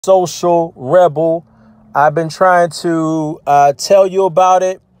SocialRebel. I've been trying to tell you about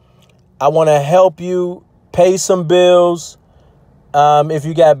it. I want to help you pay some bills. If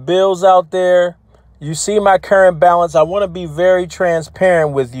you got bills out there, you see my current balance. I want to be very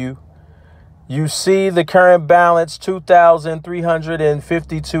transparent with you. You see the current balance,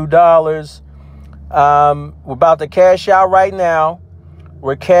 $2,352. We're about to cash out right now.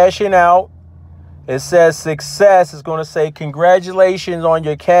 We're cashing out. It says success. It's going to say congratulations on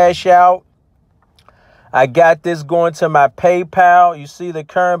your cash out. I got this going to my PayPal. You see the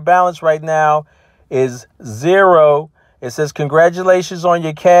current balance right now is 0. It says congratulations on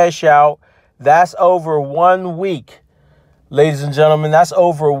your cash out. That's over 1 week. Ladies and gentlemen, that's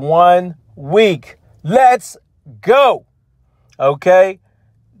over 1 week. Let's go. Okay.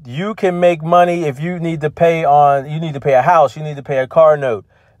 You can make money if you need to pay you need to pay a house. You need to pay a car note.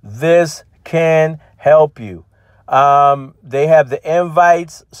 This can help you. They have the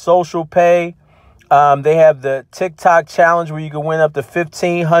invites, social pay. They have the TikTok challenge where you can win up to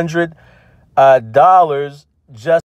 $1,500 just